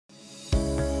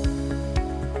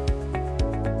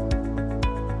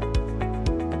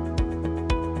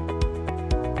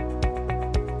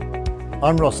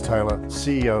I'm Ross Taylor,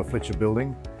 CEO of Fletcher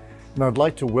Building, and I'd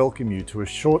like to welcome you to a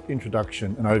short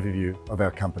introduction and overview of our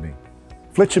company.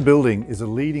 Fletcher Building is a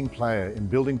leading player in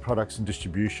building products and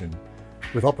distribution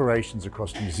with operations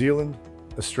across New Zealand,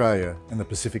 Australia and the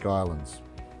Pacific Islands.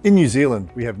 In New Zealand,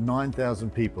 we have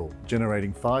 9,000 people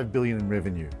generating $5 billion in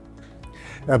revenue.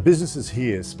 Our businesses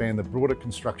here span the broader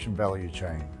construction value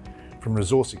chain, from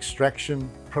resource extraction,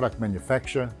 product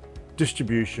manufacture,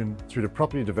 distribution, through to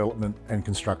property development and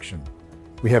construction.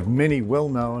 We have many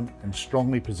well-known and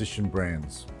strongly positioned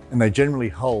brands, and they generally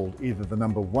hold either the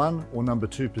number 1 or number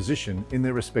 2 position in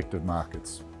their respective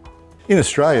markets. In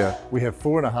Australia, we have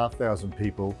 4,500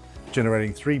 people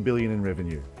generating $3 billion in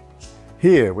revenue.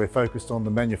 Here, we're focused on the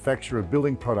manufacture of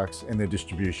building products and their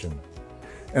distribution.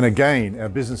 And again, our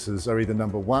businesses are either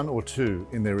number 1 or 2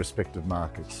 in their respective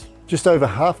markets. Just over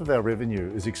half of our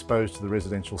revenue is exposed to the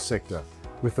residential sector,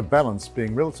 with the balance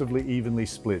being relatively evenly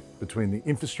split between the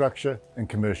infrastructure and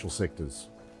commercial sectors.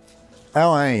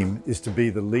 Our aim is to be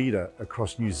the leader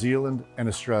across New Zealand and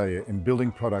Australia in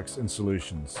building products and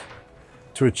solutions.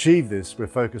 To achieve this, we're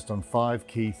focused on 5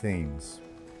 key themes.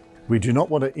 We do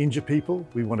not want to injure people,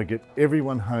 we want to get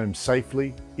everyone home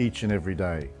safely each and every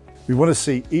day. We want to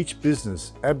see each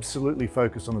business absolutely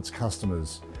focus on its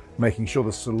customers, making sure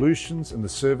the solutions and the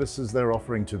services they're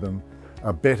offering to them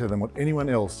are better than what anyone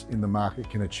else in the market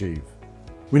can achieve.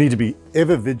 We need to be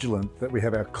ever vigilant that we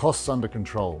have our costs under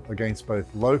control against both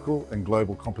local and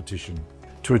global competition.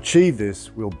 To achieve this,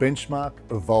 we'll benchmark,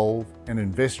 evolve, and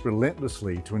invest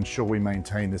relentlessly to ensure we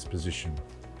maintain this position.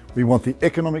 We want the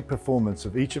economic performance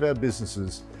of each of our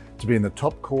businesses to be in the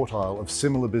top quartile of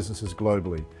similar businesses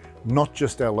globally, not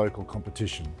just our local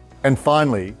competition. And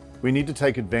finally, we need to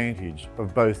take advantage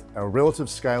of both our relative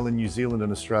scale in New Zealand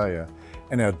and Australia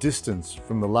and our distance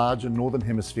from the larger Northern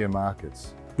Hemisphere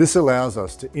markets. This allows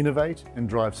us to innovate and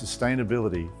drive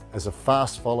sustainability as a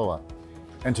fast follower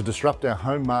and to disrupt our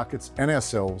home markets and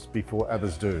ourselves before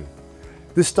others do.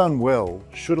 This done well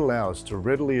should allow us to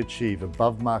readily achieve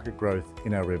above-market growth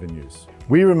in our revenues.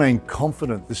 We remain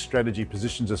confident this strategy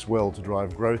positions us well to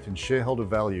drive growth in shareholder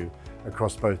value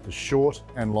across both the short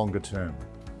and longer term.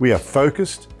 We are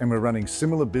focused and we're running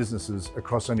similar businesses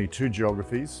across only 2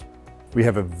 geographies. We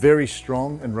have a very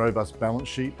strong and robust balance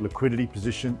sheet, liquidity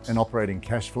position and operating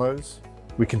cash flows.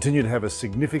 We continue to have a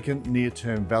significant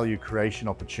near-term value creation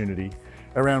opportunity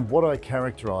around what I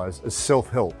characterize as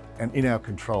self-help and in our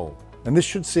control. And this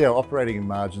should see our operating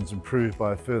margins improve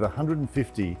by a further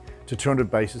 150 to 200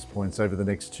 basis points over the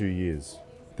next 2 years.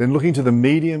 Then looking to the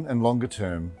medium and longer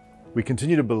term, we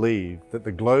continue to believe that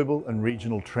the global and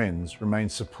regional trends remain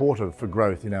supportive for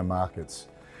growth in our markets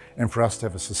and for us to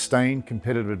have a sustained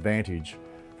competitive advantage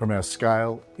from our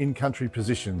scale in-country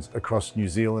positions across New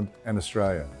Zealand and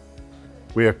Australia.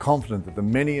 We are confident that the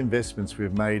many investments we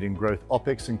have made in growth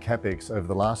OPEX and CAPEX over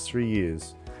the last 3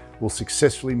 years will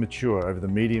successfully mature over the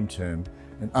medium term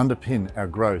and underpin our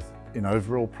growth in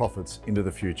overall profits into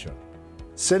the future.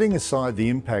 Setting aside the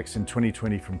impacts in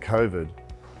 2020 from COVID,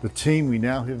 the team we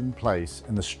now have in place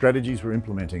and the strategies we're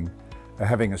implementing are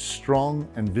having a strong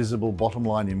and visible bottom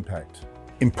line impact.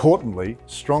 Importantly,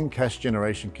 strong cash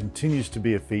generation continues to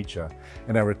be a feature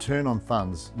and our return on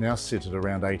funds now sit at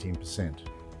around 18%.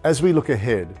 As we look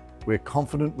ahead, we're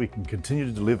confident we can continue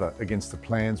to deliver against the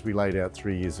plans we laid out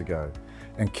 3 years ago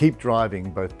and keep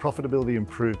driving both profitability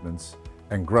improvements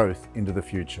and growth into the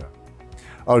future.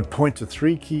 I would point to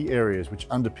 3 key areas which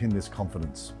underpin this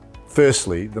confidence.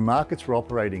 Firstly, the markets we're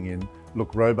operating in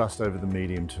look robust over the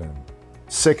medium term.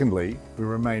 Secondly, we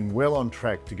remain well on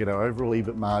track to get our overall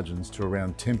EBIT margins to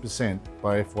around 10%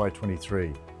 by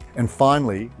FY23. And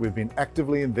finally, we've been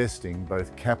actively investing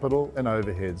both capital and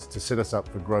overheads to set us up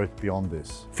for growth beyond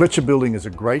this. Fletcher Building is a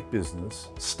great business,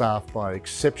 staffed by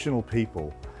exceptional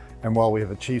people, and while we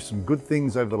have achieved some good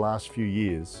things over the last few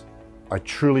years, I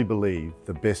truly believe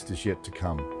the best is yet to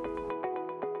come.